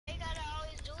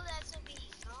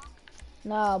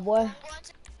Nah, boy. I'm going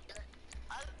to.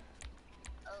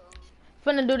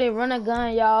 Finna do the run a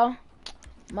gun, y'all.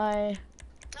 My.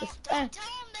 Tell him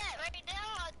that right now.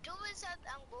 I'm doing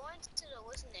something. I'm going to the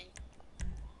what's the name?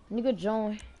 Nigga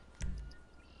join.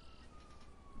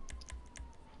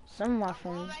 Some of my I'm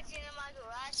going friends. back into my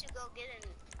garage to go get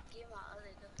my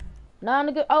other gun. Nah,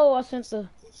 nigga. Oh, I sent the. No,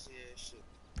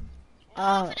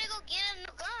 I'm finna go get a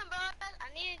new gun, bro. I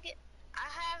need to get. I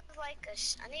have like a.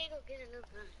 I need to go get a new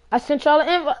gun. I sent y'all an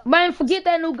invite. Man, forget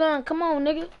that new gun. Come on,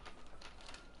 nigga.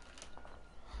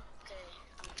 Okay,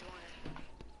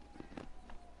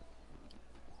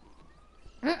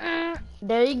 I'm doing.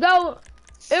 There you go.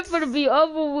 It finna be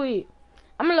over with.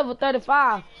 I'm a level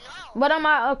 35. But on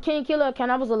my King Killer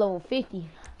account, I was a level 50.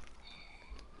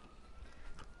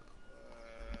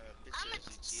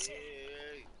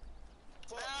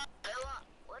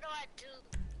 What do I do?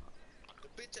 The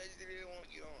bitch I didn't want to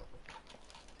get on.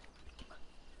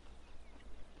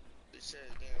 Bitch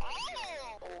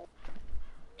Oh,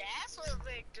 that's what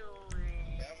we're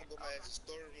doing. I'm gonna go back to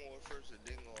story mode first and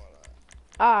then go online.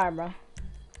 Alright, bro.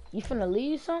 You finna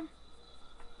leave some?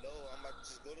 No, I'm about to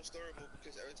just go to story mode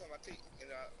because every time I click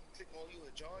on you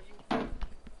and join you, I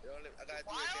gotta do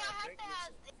a damn drink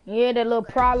list. Yeah, that little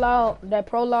prologue, that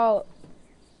prologue.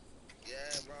 Yeah,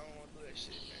 bro, I don't want to do that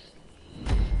shit,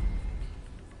 man.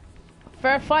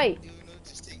 Fair fight. Even though it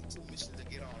just take 2 missions to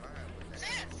get online, but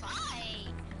Fair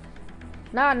fight.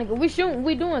 Nah, nigga,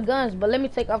 we doing guns, but let me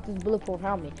take off this bulletproof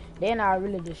helmet. Then I'll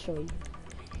really just show you.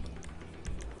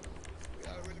 we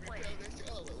gotta really repair that shit.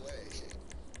 Oh, what that shit?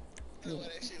 You know what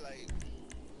that shit like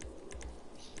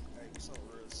some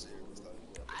real serious stuff.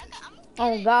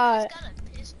 Oh God.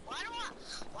 Why do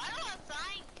I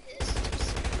find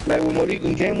pistols? Like when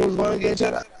Monique Game was going to get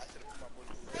shot out.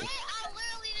 Hey, I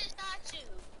literally just got you.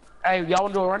 Hey, y'all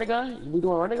want to do a running gun? We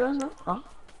doing running guns now? Huh?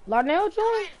 Larnell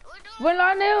join? When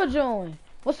Larnell join?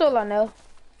 What's up, Larnell?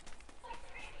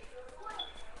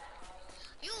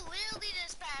 You literally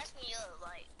just passed me up.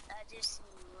 Like, I just seen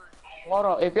you run. Hold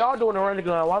on. If y'all doing a running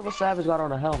gun, why the Savage got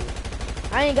on a helmet?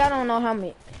 I ain't got on no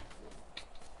helmet.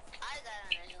 I got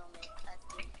on a helmet, I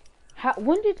think. How,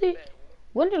 when did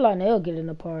Larnell get in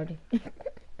the party?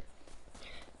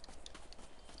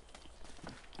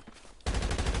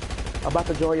 I'm about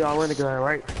to join y'all running gun,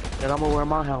 right? And I'm gonna wear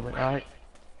my helmet, alright?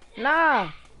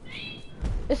 Nah.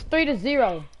 It's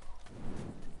 3-0.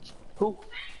 Who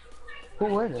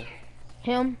winning?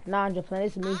 Him? Nah, I'm just playing.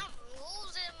 It's me. I'm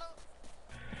losing.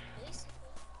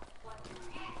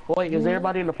 Wait, is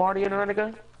everybody in the party in the running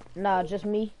gun? Nah, just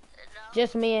me.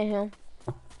 Just me and him.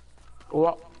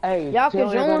 Well, hey, y'all tell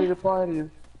can everybody join. to party.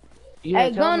 Yeah,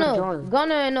 Hey, tell them to join.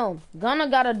 Gunner and them. Gunner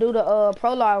gotta do the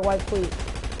prologue right quick.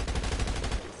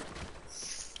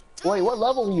 Wait, what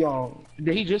level he on?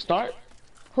 Did he just start?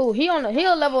 Who? He a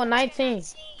level 19.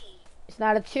 It's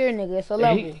not a tier, nigga. It's a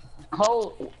level.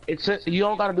 You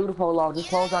don't gotta do the prologue. Just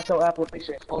close out your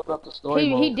application. Close up the story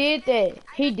mode. He did that.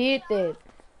 He did that.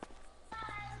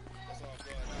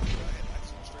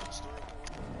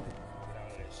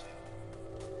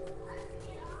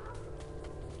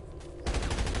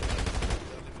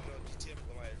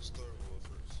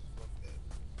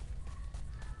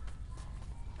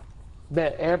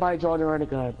 Bet everybody join the running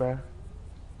gun, bro.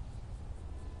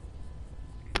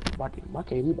 My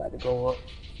KD about to go up.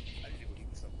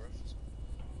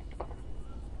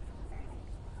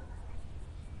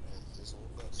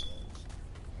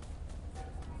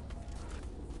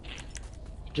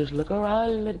 Just look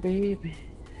around, little baby.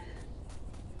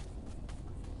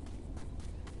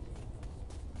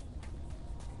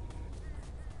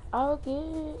 I'll get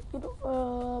you the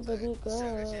baby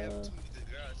girl.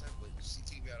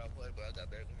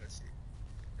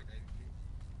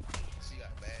 She got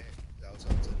mad. I was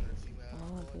talking to another female.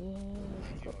 I'll get you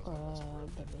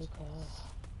the baby girl.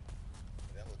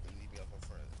 That was to leave me off my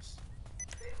friends.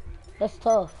 That's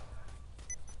tough.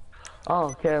 I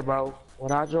don't care, bro.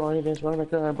 When I join this running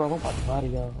gun, bro, I'm about to body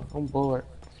y'all. I'm bored.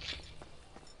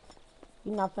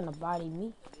 You not finna body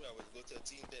me.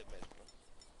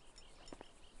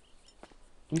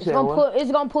 You said what?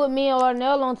 It's gonna put me and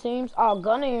Larnell on teams. Oh,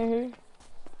 Gunner in here.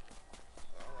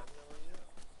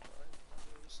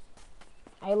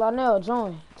 Hey, Larnell,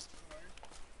 join.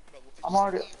 I'm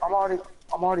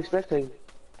already spectating.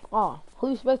 Oh, who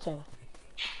you spectating?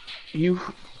 You.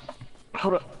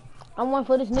 Hold up. I'm waiting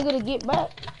for this nigga to get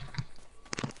back.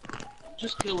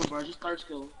 Just kill him, bro. Just thirst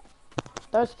kill him.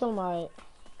 Thirst kill my.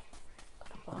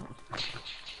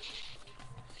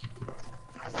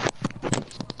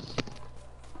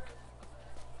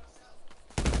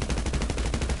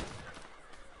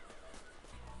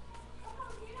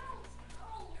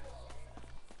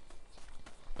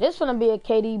 This gonna be a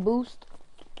KD boost.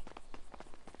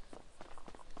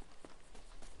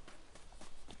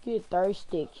 Get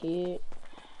thirsty, kid.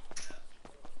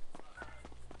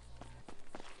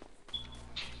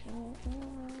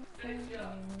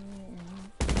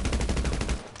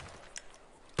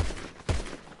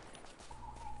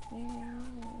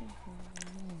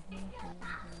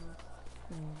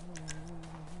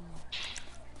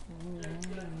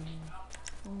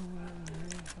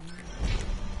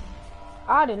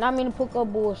 I did not mean to pick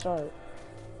up bullshit.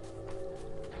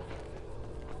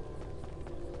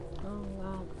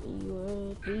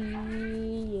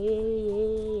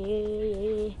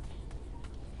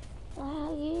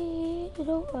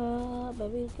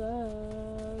 Baby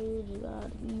girl, you just gotta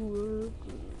be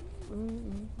working.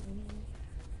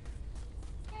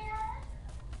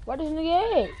 What is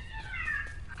nigga at?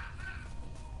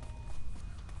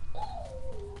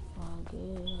 Oh,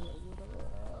 good.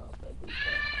 Baby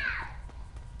girl.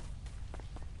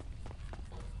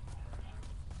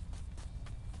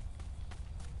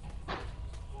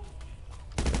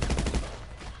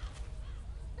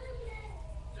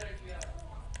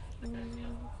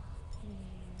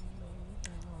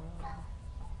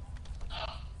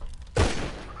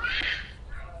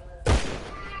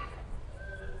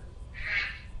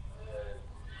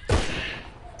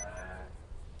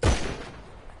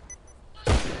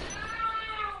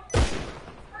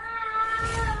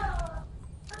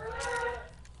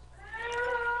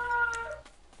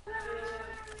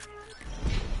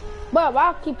 But why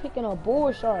I keep picking up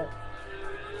bullshit?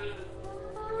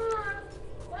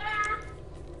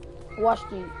 Watch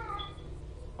these.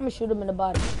 I'm gonna shoot him in the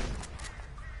body.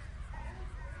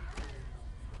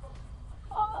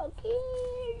 I'll give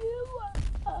you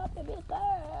up, baby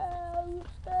girl. You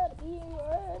just gotta be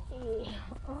working.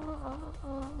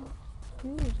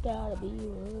 You just gotta be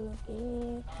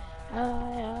working.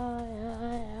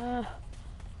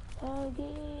 I'll give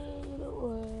you the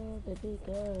world, baby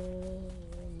girl.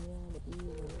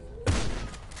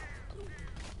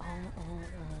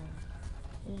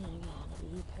 You ain't gotta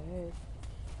be perfect.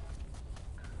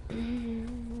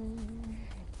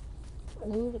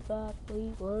 You got to be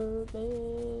working.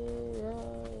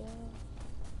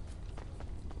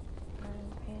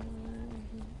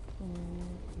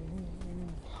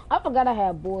 I forgot I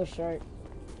had bull shirt.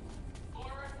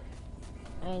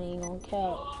 I ain't even gonna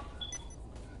count.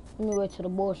 Let me wait till the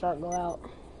bull shirt go out.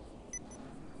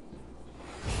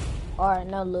 Alright,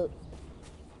 now look.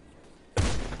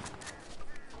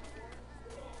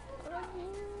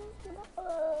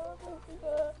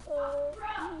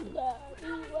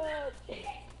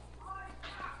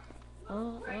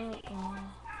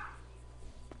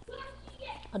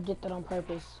 I did that on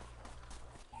purpose.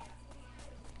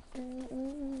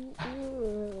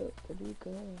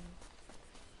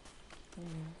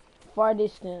 Far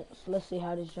distance. Let's see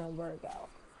how this jump work out.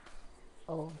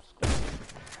 Oh,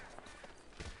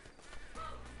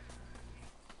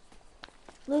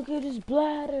 look at his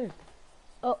bladder.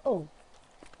 Oh,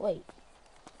 wait.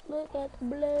 Look at the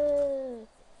blood.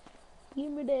 Give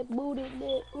me that booty,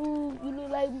 that. Ooh, you look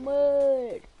like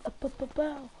mud.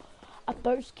 I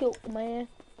thirst killed the man.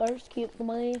 Thirst killed the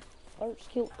man. Thirst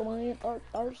killed the man.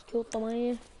 Thirst killed the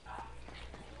man.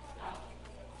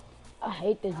 I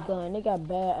hate this gun. It got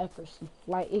bad accuracy.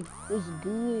 Like it's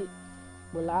good,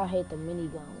 but I hate the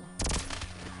minigun.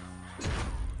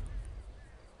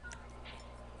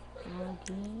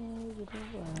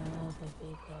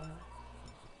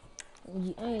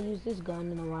 I ain't used this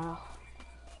gun in a while.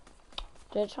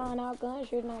 Just trying out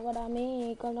guns, you know what I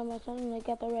mean. Cause I'm a son, they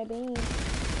got the red beam.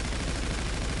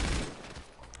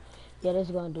 Yeah, this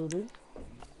gun do.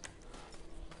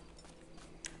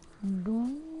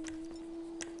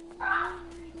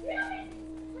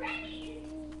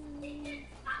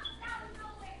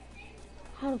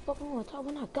 How the fuck am I gonna talk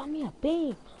when I got me a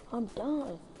beam? I'm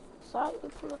done. Sorry, you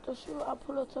pull up the shoot, I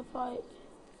pull up to fight.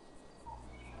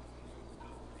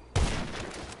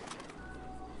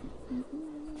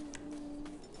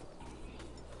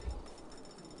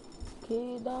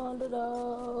 Get down the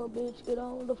door, bitch, get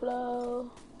on the floor.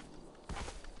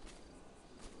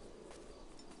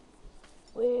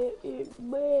 Where is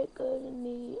back, cause you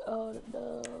need all the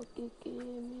dog, give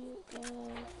me a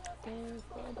gun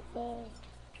for the back.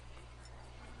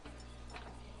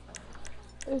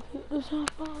 If it was on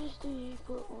fire, still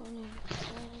put one in the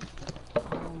back.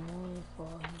 I'm waiting for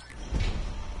him.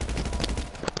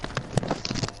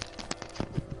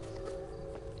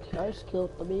 First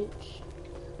killed the bitch.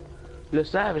 The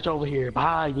savage over here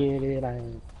buying it.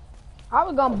 I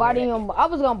was gonna body him. I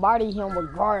was gonna body him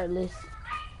regardless.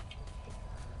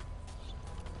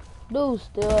 Dude,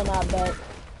 still not back.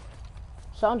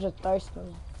 So I'm just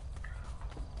thirsting.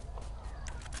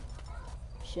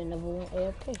 Should never went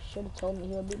AFK. Should have told me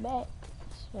he'll be back.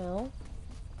 So,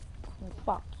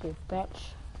 fuck you,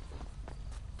 bitch.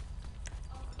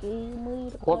 Give me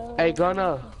the What? Hey,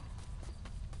 Gunner.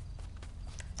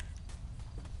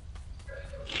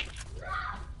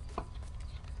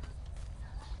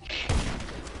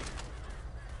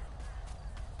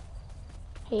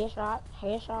 Headshot,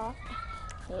 headshot,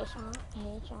 headshot,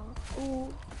 headshot.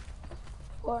 Ooh,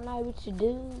 Fortnite, what you do?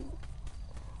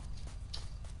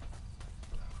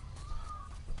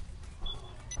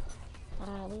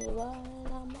 I be running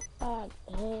on my back,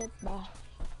 head back,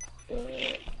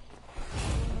 head.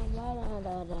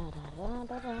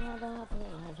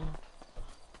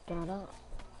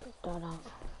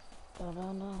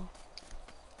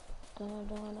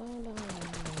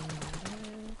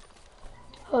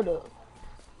 Hold up.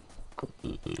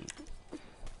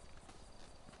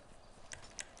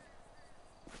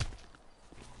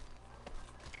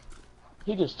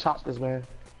 He just chopped this man.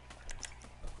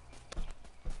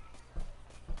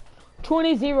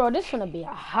 20-0. This gonna be a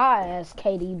high ass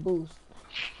KD boost.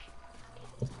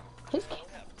 His What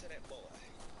happened to that boy?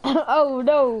 oh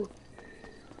no.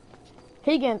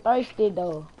 He getting thirsty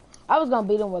though. I was gonna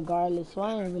beat him regardless, so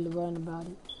I ain't really worrying about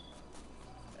it.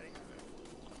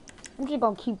 I'm just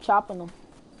gonna keep chopping him.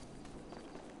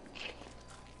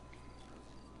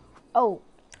 Oh.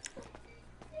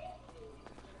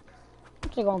 I'm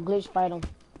just gonna glitch fight him.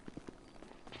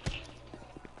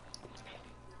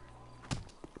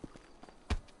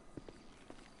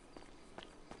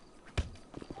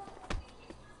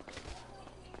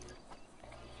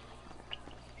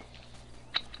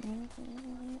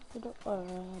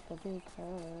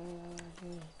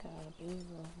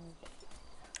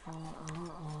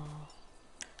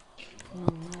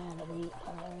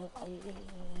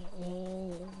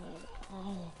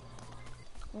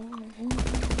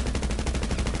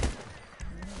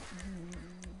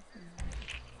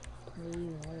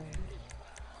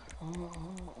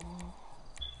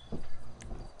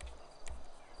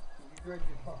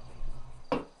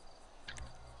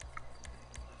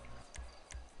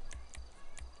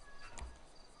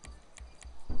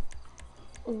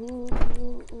 Ooh,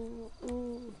 ooh, ooh,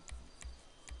 ooh.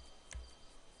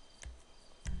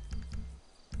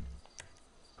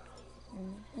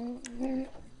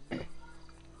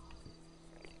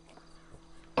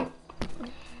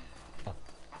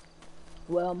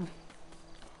 Well,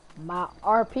 my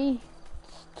RP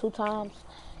 2 times.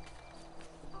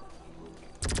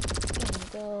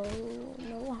 Go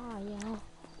no higher.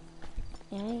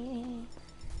 Yeah.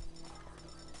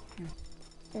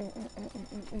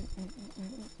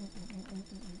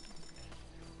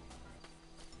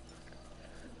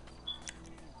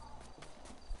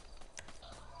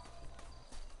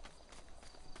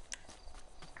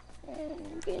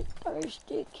 Get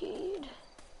thirsty, kid.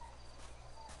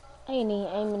 I ain't even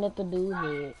aiming at the dude's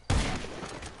head.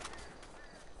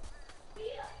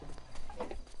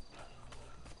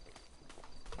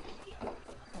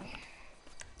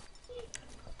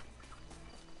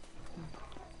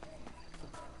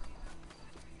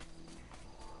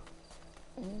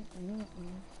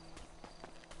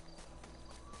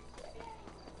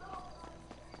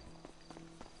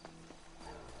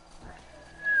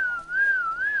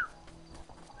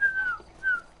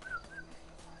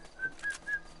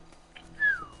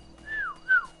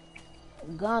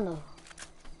 Gunner.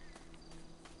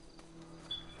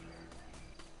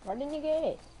 Where did you get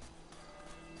it?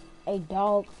 Hey,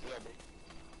 dog.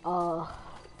 I'm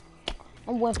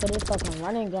waiting for this fucking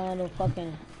running gun to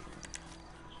fucking...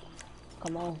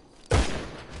 Come on.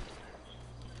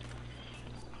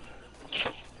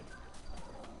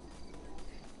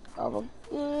 Oh,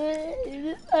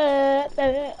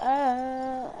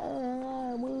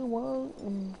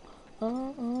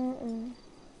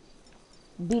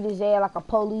 beat his ass like a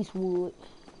police would.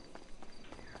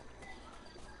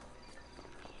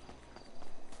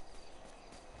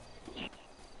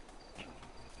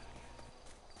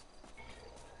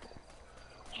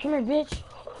 Come here, bitch.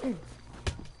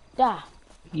 Die.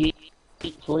 Yeet,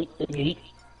 sleep, yeet.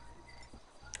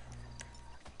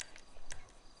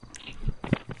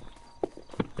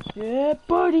 Yeah,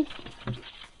 buddy.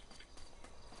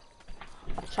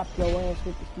 I'll chop your ass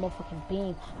with this motherfucking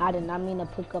beam. I did not mean to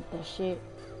pick up that shit.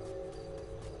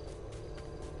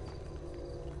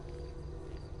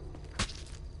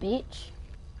 Bitch.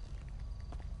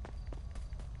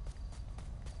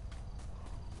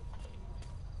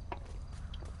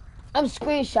 I'm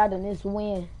screenshotting this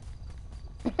win.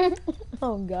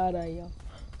 Oh God, I am.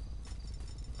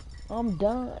 I'm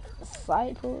done.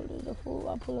 Cycle to the fool.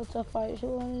 I pull up to fight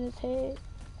shoot on his head.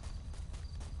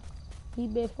 He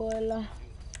bit for a lot.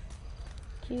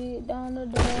 Kick down the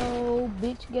door,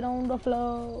 bitch, get on the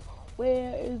floor.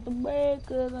 Where is the bread?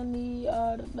 Cause I need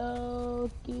all the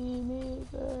dough. Give me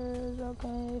first,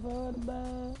 okay, for the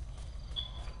bag.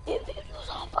 If it was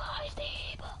on fire,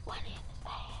 stay, but when it is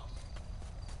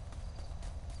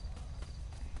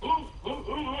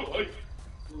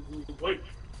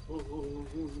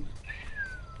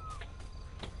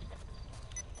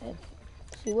fast.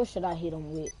 See, what should I hit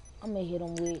him with? I'm gonna hit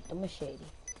him with the machete.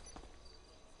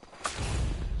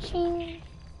 Ching.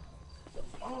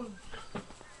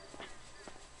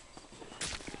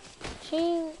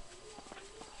 Ching.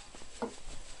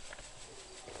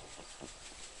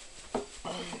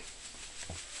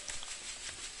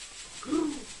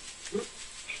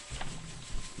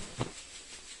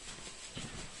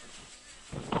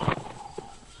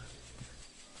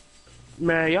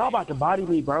 Man, y'all about to body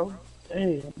me, bro.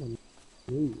 Hey,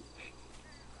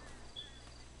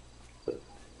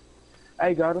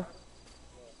 hey, Gunner.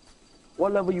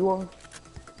 What level you on?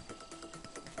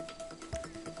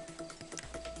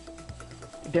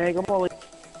 Dang, I'm only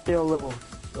still level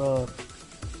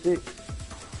 6.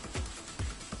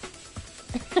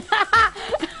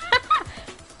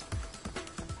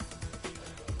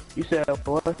 You said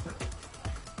what?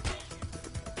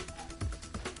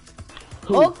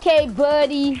 Who? Okay,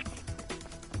 buddy.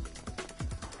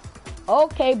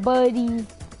 Okay, buddy.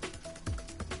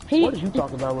 What are you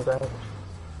talking about with that?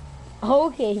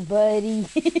 Okay, buddy.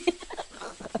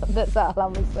 That's all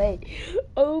I'm gonna say.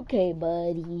 Okay,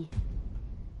 buddy.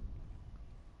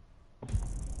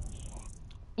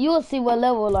 You'll see what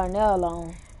level Larnell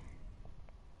on.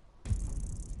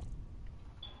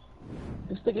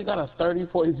 This nigga got a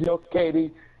 30.0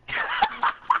 KD.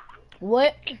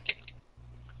 What?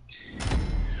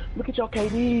 Look at your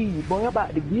KD, boy. I'm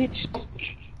about to get you.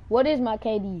 What is my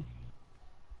KD?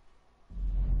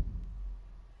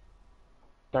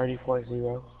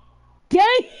 30.0. Damn!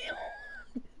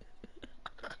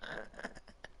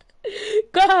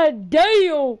 God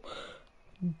damn!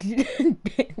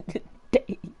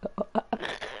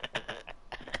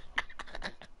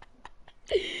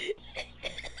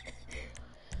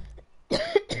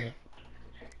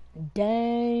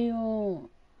 Damn.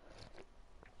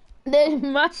 That's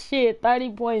my shit,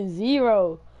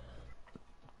 30.0.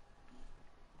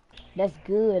 That's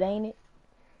good, ain't it?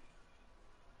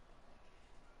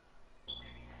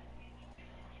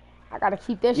 I gotta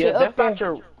keep that shit up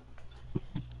there.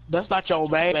 That's not your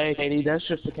main KD. That's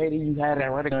just the KD you had at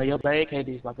running. Your main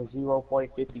KD is like a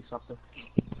 0.50 something.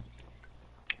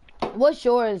 What's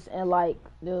yours and like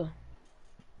the?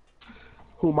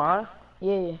 Who, mine?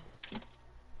 Yeah.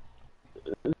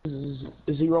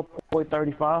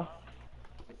 0.35.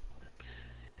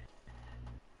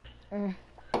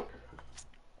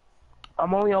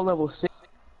 I'm only on level 6,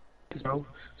 bro.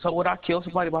 So when I kill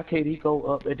somebody, my KD go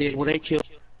up, and then when they kill.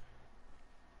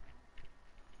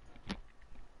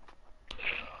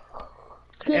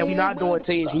 And we not doing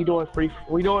teams. We doing free.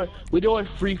 We doing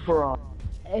free for all.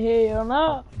 Hell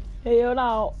no. Hell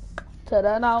no. To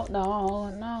the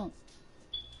no.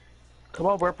 Come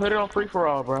on, bro. Put it on free for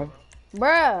all, bro.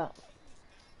 Bruh.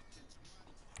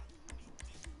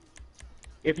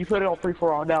 If you put it on free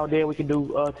for all now, then we can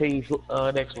do teams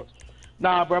next one.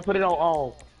 Nah, bro. Put it on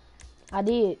all. I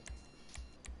did.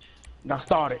 Now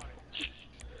start it.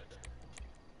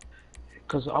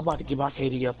 Cause I'm about to get my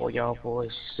KD up on y'all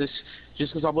boys. Just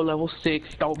cause I'm a level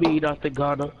 6 don't mean nothing,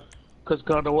 Gunner. Cause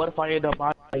Gunner, what if I end up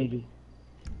my KD?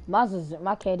 My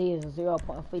KD is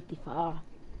 0.55.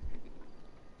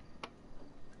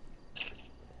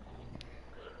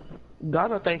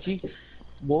 Gunner think he,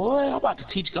 boy, I'm about to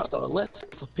teach Gunner a lesson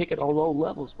for picking on low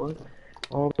levels, boy.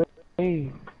 Oh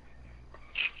man.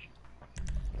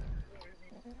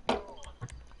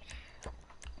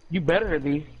 You better than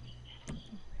me.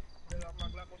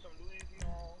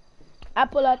 I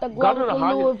pull out the glove with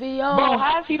Louis V on. Bro,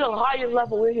 how is he the highest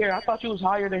level in here? I thought you was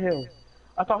higher than him.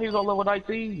 I thought he was on level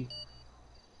 19.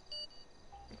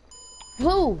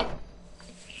 Who?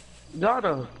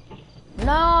 Gunner.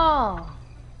 No.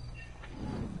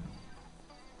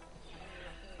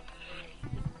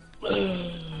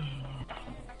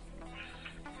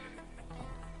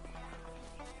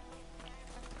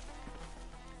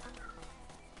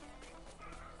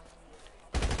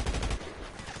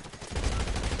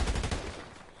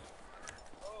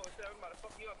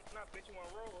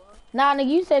 Nah, nigga,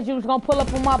 you said you was gonna pull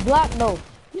up on my block, though.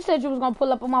 You said you was gonna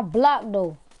pull up on my block,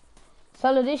 though.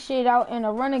 Selling this shit out in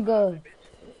a running gun.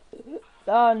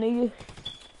 Oh, nigga.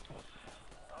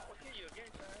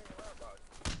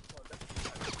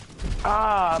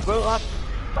 Ah, bro, I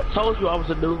told you I was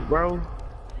a noob, bro.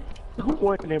 Who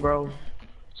working there, bro?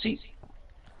 See,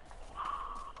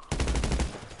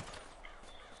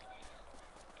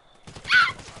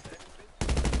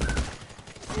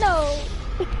 No.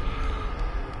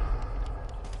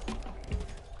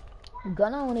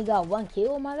 Gunna only got 1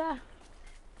 kill, my guy. Yeah,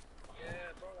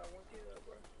 bro, I want you,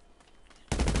 bro.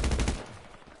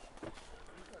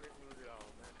 You gotta move it all,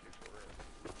 man. For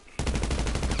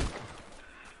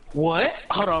real. What?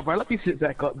 Hold on, bro. Let me sit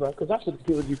back up, bro, because I should have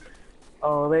killed you.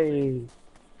 Oh, they.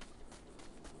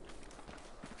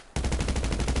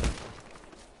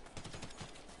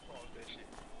 Pause that shit.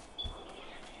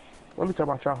 Let me turn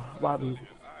my music. I already know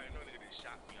nigga they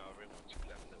shot me already once you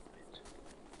left that bitch.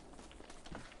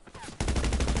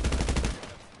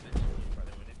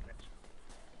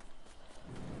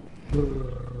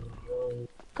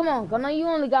 Come on, Gunna, you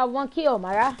only got 1 kill,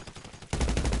 my guy.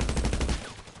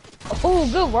 Oh,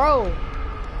 good roll.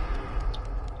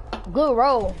 Good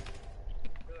roll.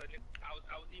 I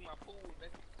was eating my food,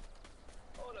 nigga.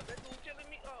 Hold up, that dude killing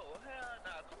me? Oh, hell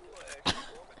nah, come your ass.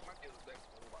 Boy, make my kills back.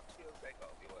 My kills back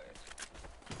off your ass.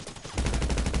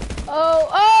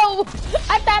 Oh,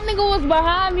 I thought nigga was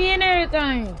behind me and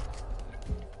everything.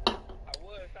 I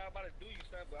about to do you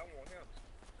something, but I want him.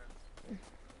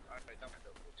 Alright, I'm at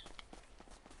the bitch.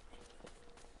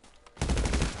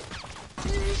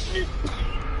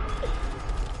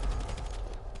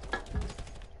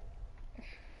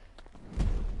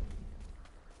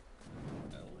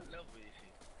 What level is he?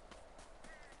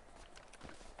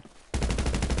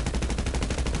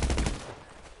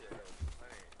 Yeah, that was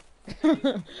funny. Yeah, nice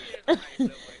level right here.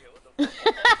 What the fuck?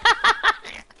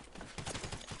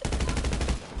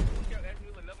 Kept asking me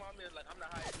what level I'm in, like I'm the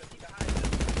highest level, he the highest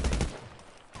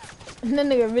level. That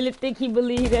nigga really think he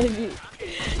believe that shit.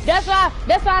 That's why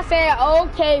I said,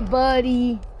 okay,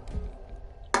 buddy.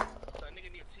 So a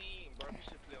nigga need a team, bro. We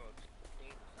should play on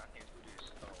team. I can't do this.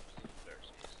 Single player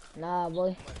shit. Nah,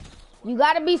 boy. You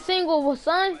gotta be single,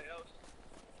 son. Somebody else.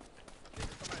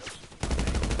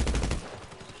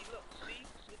 See, look,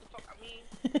 see what the fuck I mean?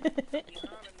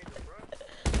 Behind a nigga, bro.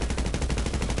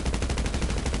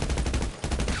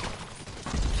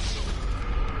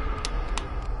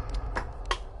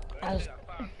 I got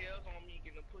 5 kills on me,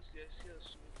 getting a pussy that shit,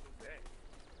 shooting me back.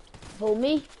 For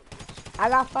me, I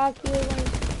got 5 kills on you.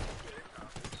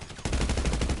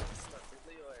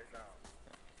 Lay your ass down.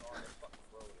 All that fucking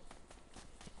rolling.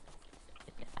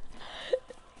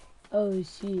 Oh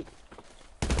shit.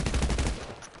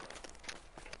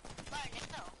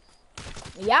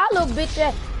 Y'all little bitch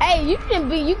ass. Hey, you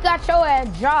got your ass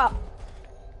dropped.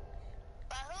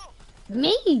 By who?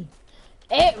 Me.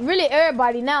 Really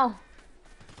everybody now.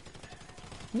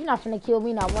 You not finna kill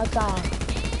me not one time.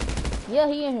 Yeah,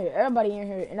 he in here. Everybody in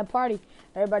here. In the party.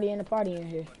 Everybody in the party in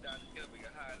here.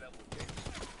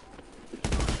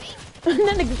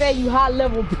 That nigga said you high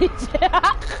level bitch.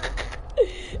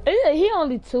 He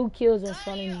only 2 kills in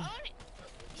front of me.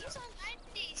 He's on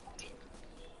 90s.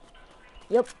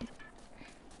 Yep.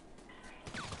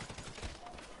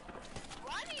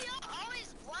 Why do y'all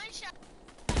always one-shot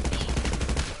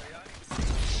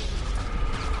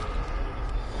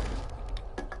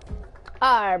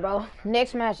Alright, bro.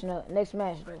 Next match, no. Next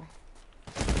match, though.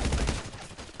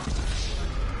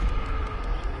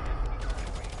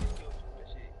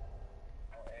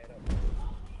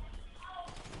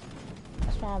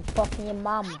 That's why I'm fucking your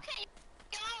mama. Okay,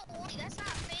 y'all, that's not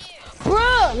fair.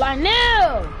 Bruh, like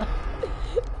now.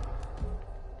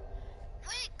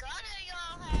 What gun are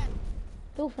y'all have?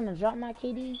 Who finna drop my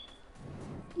KD?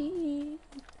 Wait,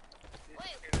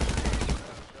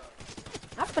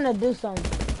 I'm finna do something.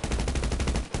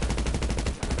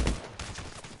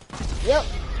 Yep.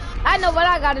 I know what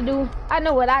I gotta do. I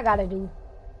know what I gotta do.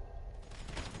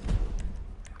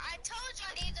 I told you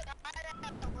I need to buy that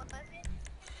weapon.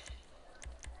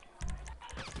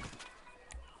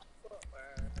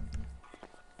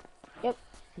 Yep.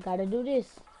 Gotta do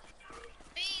this.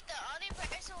 Be the only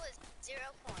person with 0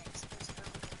 points.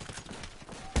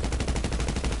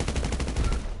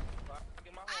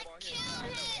 I killed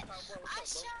it. I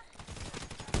shot.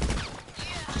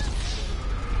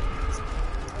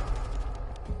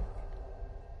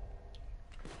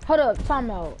 Hold up,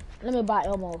 time out. Let me buy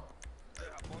Elmo.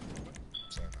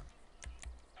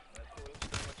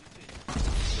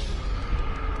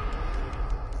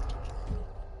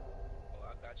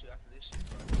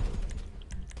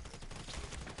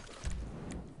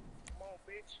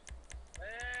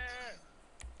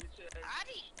 I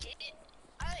already did it.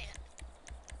 Oh yeah.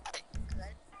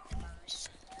 Good.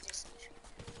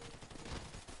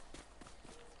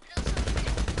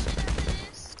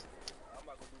 I'm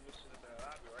about to do this shit in the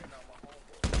lobby right now, my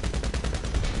homeboy.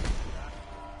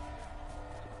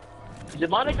 Did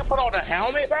my nigga put on a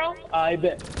helmet, bro? I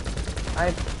bet.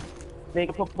 I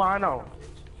nigga put mine on.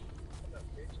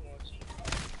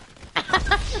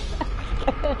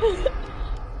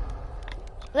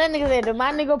 That nigga said, did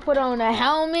my nigga put on a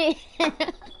helmet?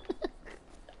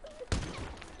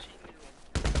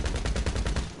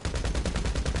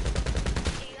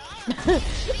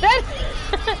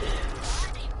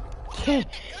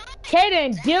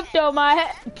 Kaden dipped on my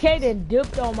head. Kaden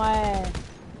dipped on my ass.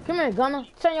 Come here, Gunner.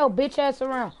 Turn your bitch ass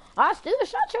around. I still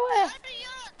shot your ass.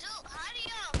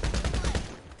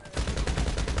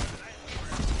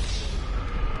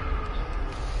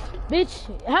 Bitch,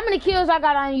 how many kills I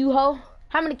got on you, ho?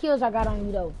 How many kills I got on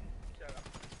you, though?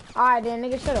 Alright then,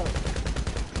 nigga, shut up.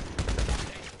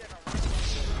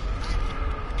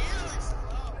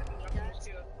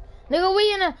 Nigga,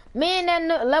 we in a, me and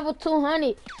that level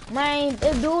 200. Man,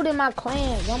 this dude in my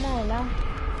clan. Come on now.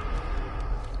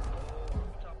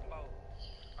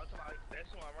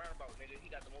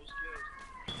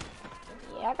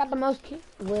 Yeah, I got the most kills.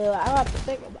 Well, I got the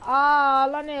second. Ah,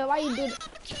 Lionel, why you do that?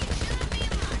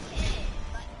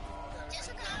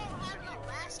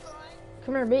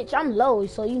 Come here, bitch. I'm low,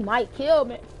 so you might kill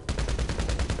me.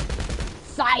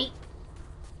 Sight.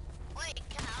 Wait,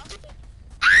 can I?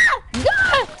 Ah!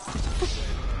 God!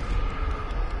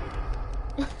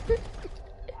 I'm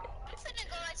finna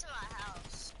go into my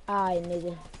house. Alright,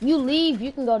 nigga. You leave,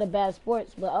 you can go to Bad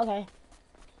Sports, but okay.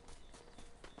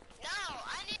 No,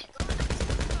 I need to go into my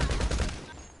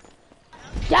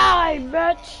house. Die,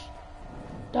 bitch!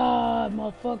 Die,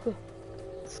 motherfucker.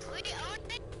 Wait, I want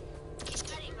to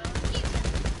get ready, bro.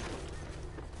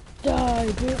 Die,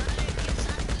 bitch.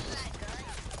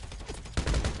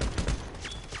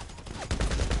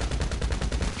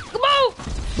 Come on!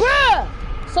 Bruh!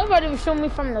 Somebody was shooting me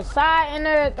from the side and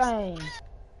everything.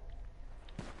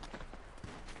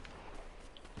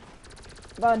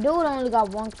 But dude only got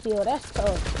 1 kill. That's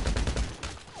tough.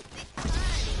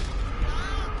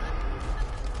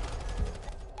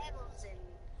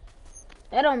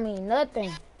 That don't mean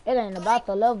nothing. It ain't about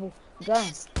the level. Gun.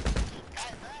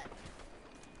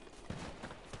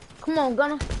 Come on,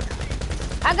 Gunner.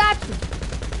 I got you.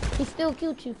 He still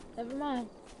killed you. Never mind.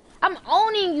 I'm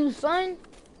owning you, son.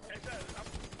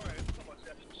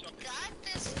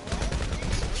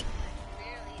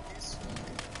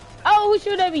 Oh, who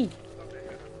should that be?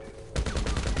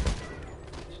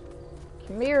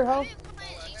 Come here, ho.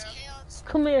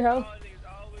 Come here, ho.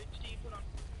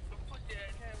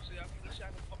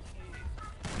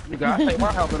 Nigga, I take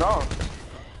my helmet off.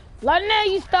 Lionel,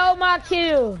 you stole my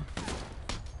kill.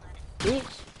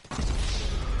 Bitch.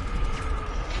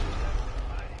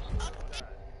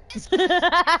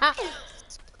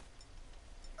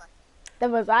 That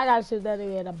was, I gotta shoot that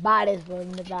nigga in the body for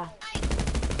him to die.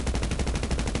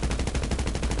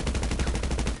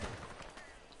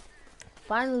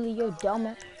 Finally, you're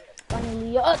dumb.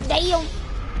 Finally, you're, oh, damn.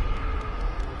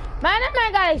 Man, that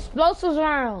man got explosives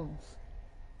rounds.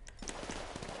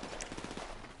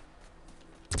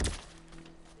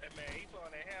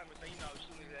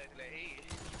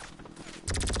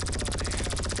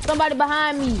 Somebody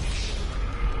behind me.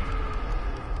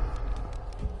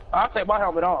 I'll take my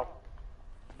helmet off.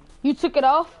 You took it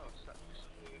off?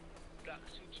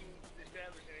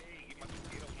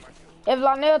 If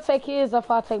Lionel take his off,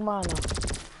 I'll take mine off.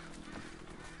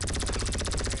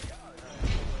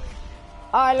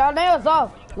 Alright, Lionel's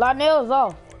off. Lionel's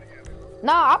off.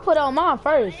 Nah, I put on mine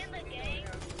first.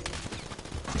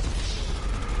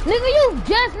 Nigga, you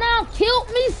just now killed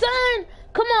me, son.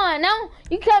 Come on now.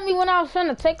 You killed me when I was trying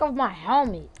to take off my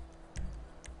helmet.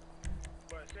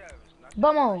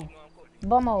 Bum on.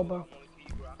 Bum on, bro.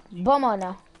 Bum on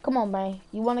now. Come on, man.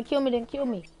 You wanna kill me, then kill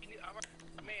me.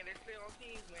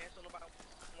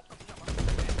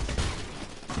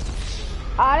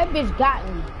 Ah, that bitch got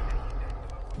me.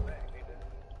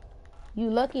 You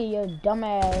lucky your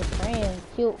dumbass friend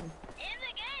killed me. In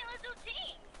the game, let's do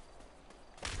team.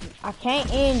 I can't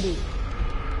end it.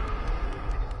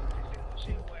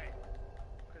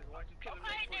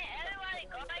 Okay, then everybody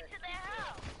go back to their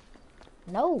house.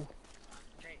 No.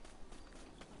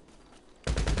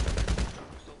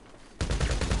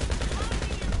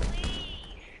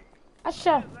 I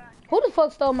shot. Who the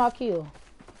fuck stole my kill?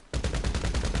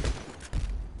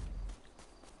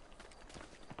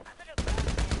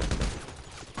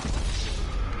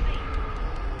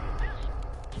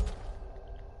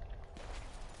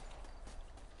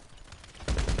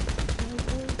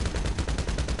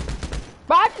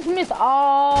 Bro, I just missed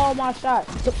all my shots,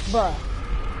 bruh.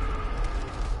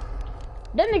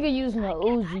 That nigga using a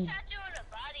Uzi. I shot you in the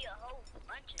body a whole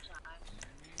bunch of times.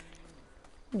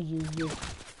 Let me use this.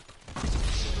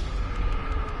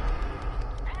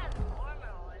 I have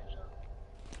armor on, so.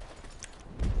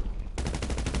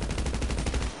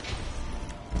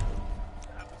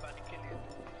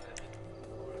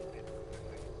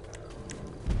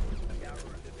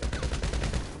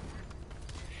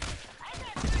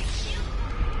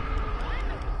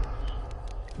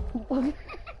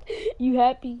 You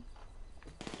happy?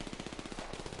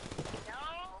 No,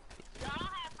 y'all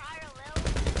have higher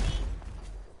levels than me.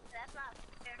 That's not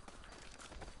fair.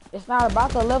 It's not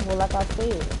about the level, like I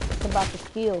said. It's about the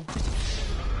skill.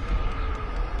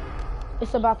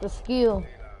 It's about the skill.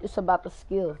 It's about the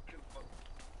skill.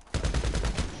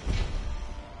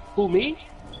 Who, me?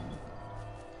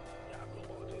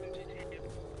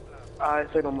 I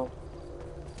ain't say no more.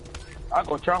 I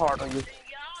go try hard on you.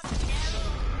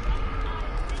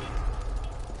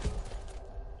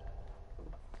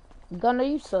 Gunner,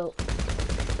 you suck.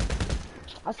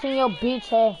 I seen your bitch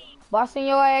head. But I seen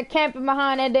your ass camping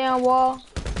behind that damn wall.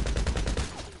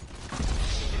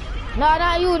 No,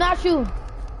 not you, not you.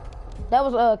 That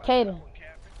was Kaden.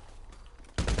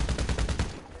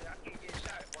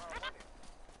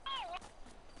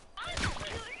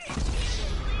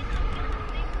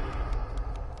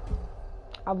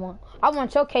 I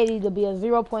want your KD to be a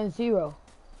 0.0.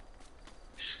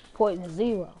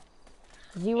 0.0.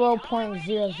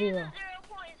 0.00.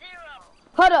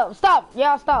 Hold up, stop.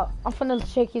 Y'all stop. I'm finna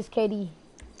check his KD.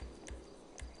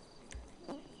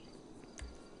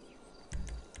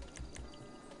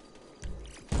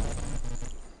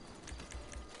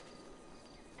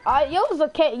 Yours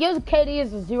KD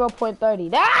is a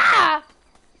 0.30. Ah!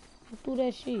 Who threw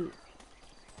that shit?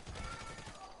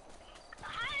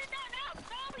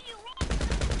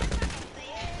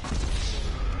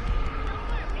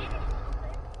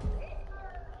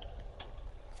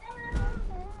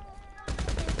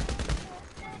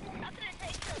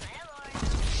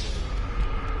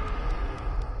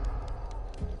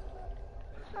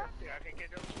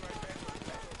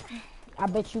 I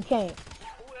bet you can't.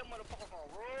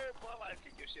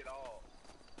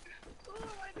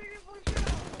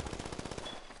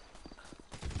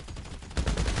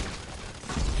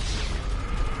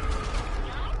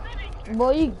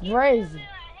 Boy, you crazy.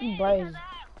 You crazy.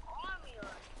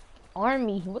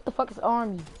 Army? What the fuck is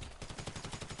army?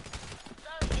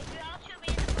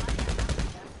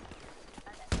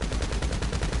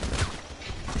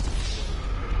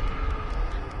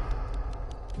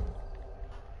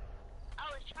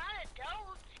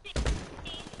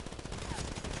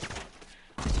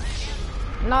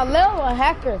 Now Lil a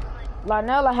hacker.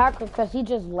 Lionel a hacker because he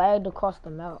just lagged across the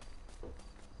map.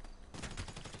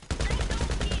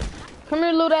 Come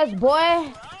here, little ass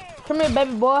boy. Come here,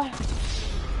 baby boy.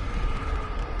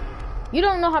 You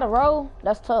don't know how to roll?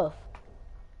 That's tough.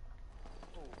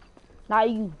 Not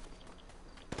you.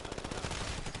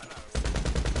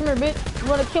 Come here, bitch. You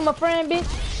wanna kill my friend, bitch?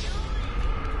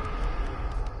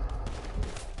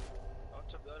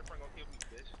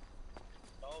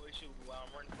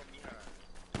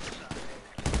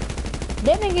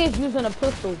 That nigga is using a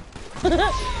pistol.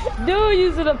 Dude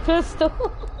using a pistol.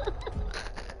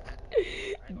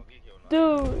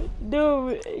 Dude,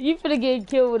 you finna get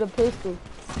killed with a pistol.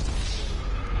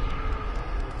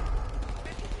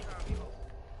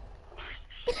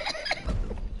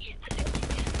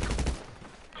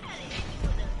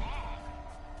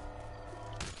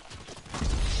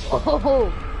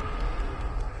 Oh.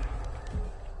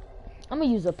 I'm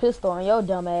gonna use a pistol on your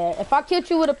dumb ass. If I kill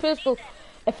you with a pistol,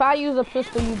 if I use a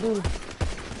pistol, you do.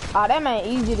 Ah, that man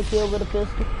easy to kill with a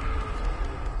pistol.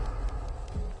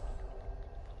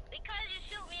 Because you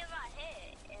shoot me in my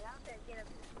head, and I'm gonna get a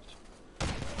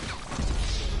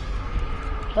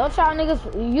pistol. Don't y'all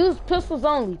niggas use pistols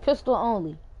only. Pistol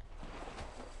only.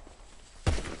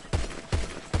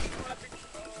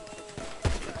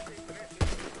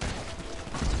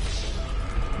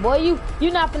 Boy,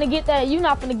 you not finna get that. You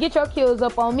not finna get your kills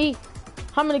up on me.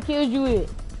 How many kills you with?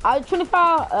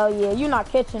 25? Oh yeah, you not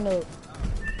catching up.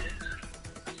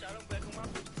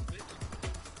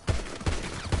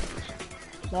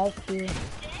 That's good.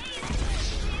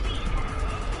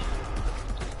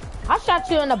 I shot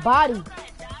you in the body.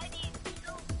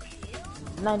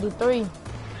 93.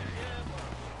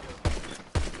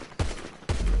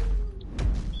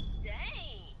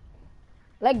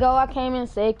 Let go, I came in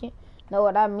second. Know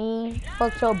what I mean?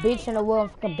 Fuck your bitch in the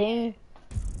world fucking bean.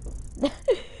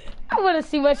 I wanna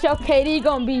see what your KD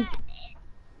gonna be.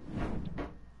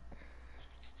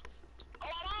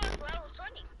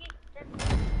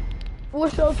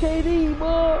 What's your KD,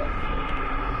 boy?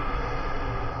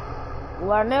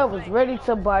 Lionel was ready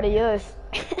to body us.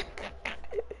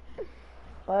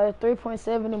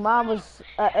 3.70, mine was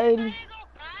 80.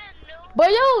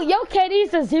 But yo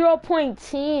KD's a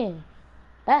 0.10.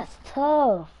 That's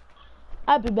tough.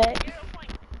 I'll be back.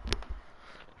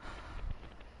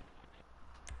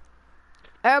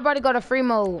 Everybody go to free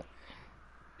mode.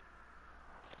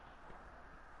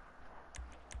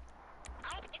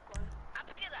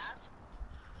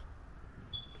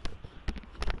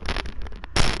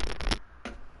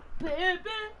 Baby,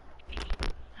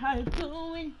 how you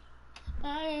doing?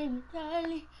 I am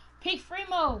Charlie. Pick free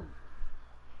mode.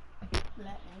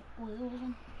 Black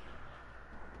Wilson.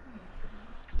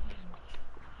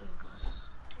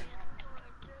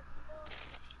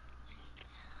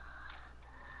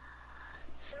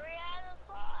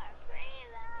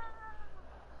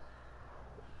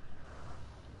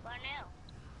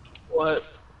 What?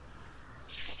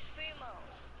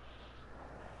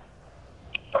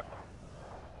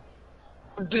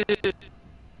 Did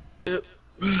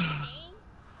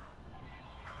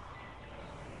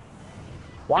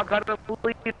why gotta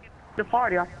leave the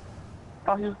party? I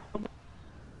thought he was.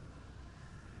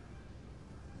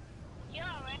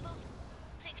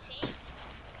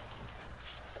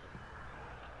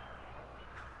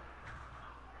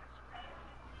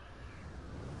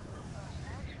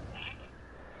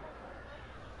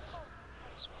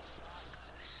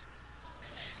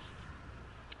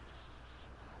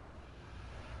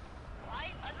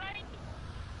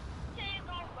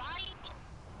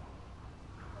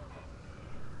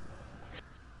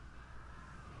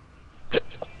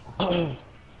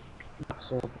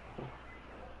 So,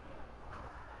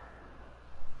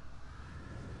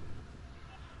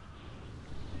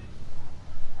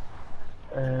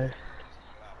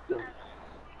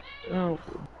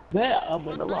 that I'm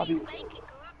in the lobby.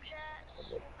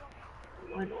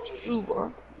 Why don't you,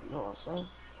 bro? You know what I'm saying?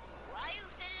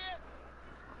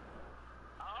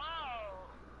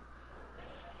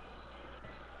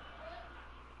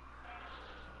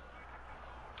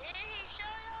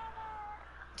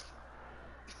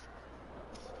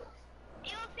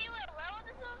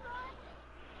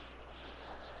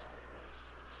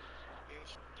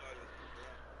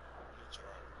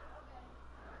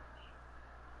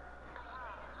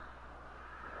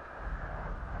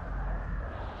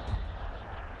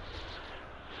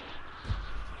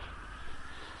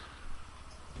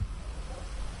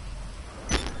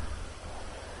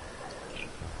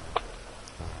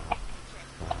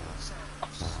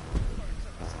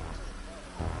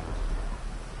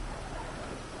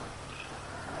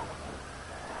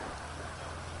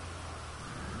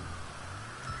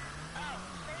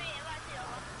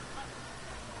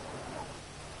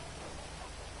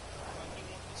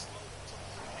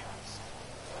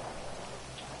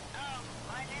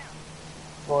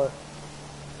 What?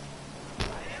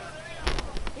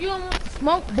 You don't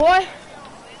smoke, boy.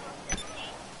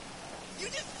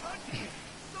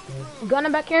 Gunner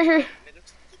back in here.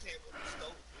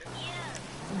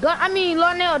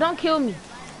 Larnell, don't kill me.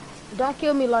 Don't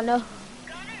kill me, Larnell.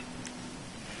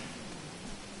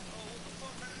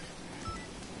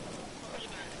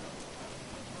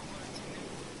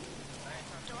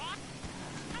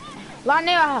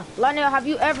 Larnell, have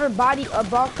you ever bodied a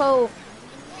barcode?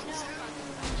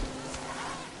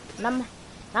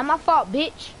 Not my fault,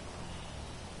 bitch.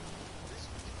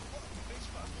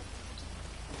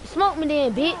 Smoke me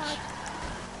then, bitch.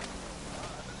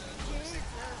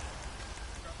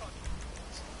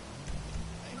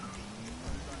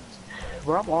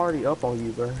 Bro, I'm already up on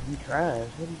you, bro. You trash.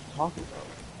 What are you talking about?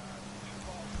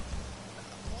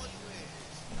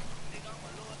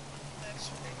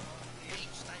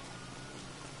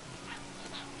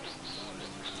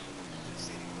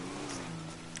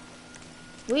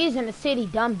 We is in the city,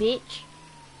 dumb bitch.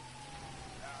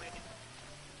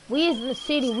 We is in the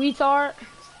city, retard.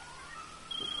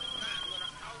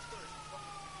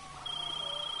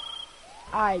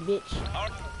 Alright, bitch.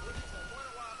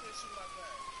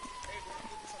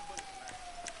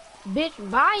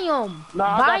 Bitch, buy him.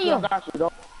 Nah, Buy I him. got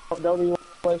you. Don't even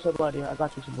waste your money. I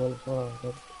got you some bullets. Hold on,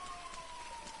 bro.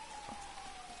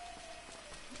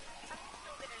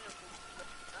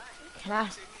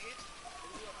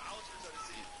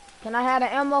 Can I have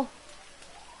the ammo?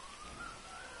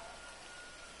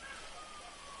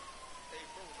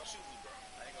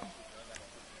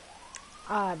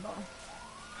 Alright, bro.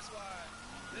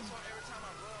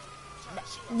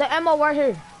 The ammo right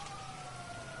here.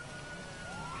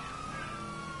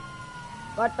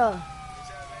 What the?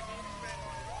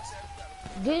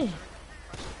 Good.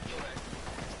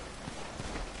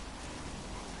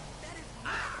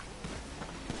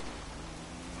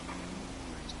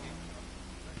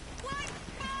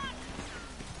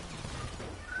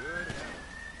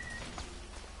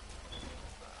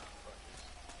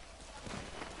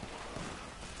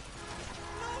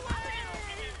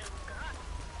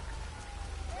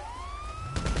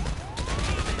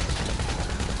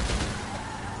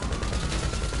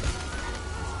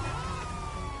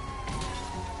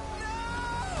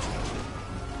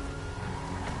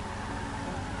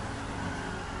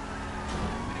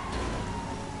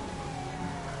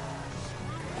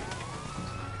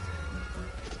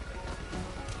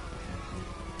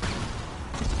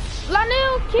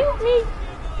 Cute me.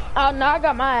 Oh no, I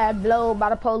got my ass blowed by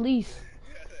the police.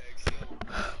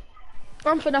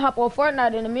 I'm finna hop on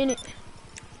Fortnite in a minute.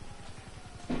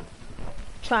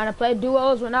 Trying to play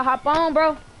duos when I hop on,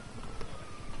 bro.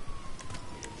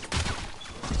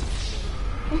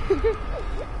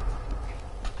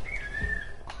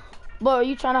 Boy, are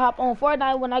you trying to hop on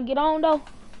Fortnite when I get on though?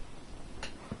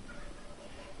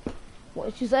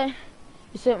 What you say?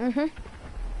 You said, mm-hmm.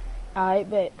 Alright,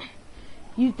 bet.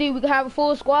 You think we can have a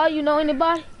full squad? You know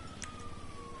anybody?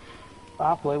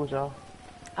 I'll play with y'all.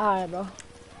 Alright, bro.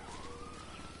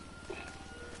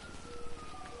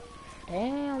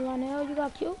 Damn, Lionel, you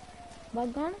got killed by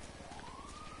gunner?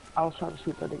 I was trying to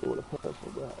shoot that nigga with a pistol,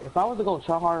 bro. If I was to go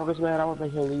try hard on this man, I would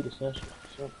make him lead the session.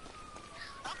 So. Okay,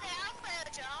 I'll play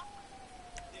with y'all.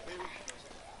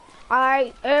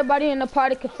 Alright, everybody in the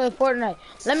party can play Fortnite.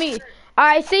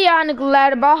 Alright, see y'all niggas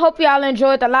later, bro. I hope y'all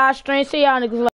enjoyed the live stream. See y'all niggas later.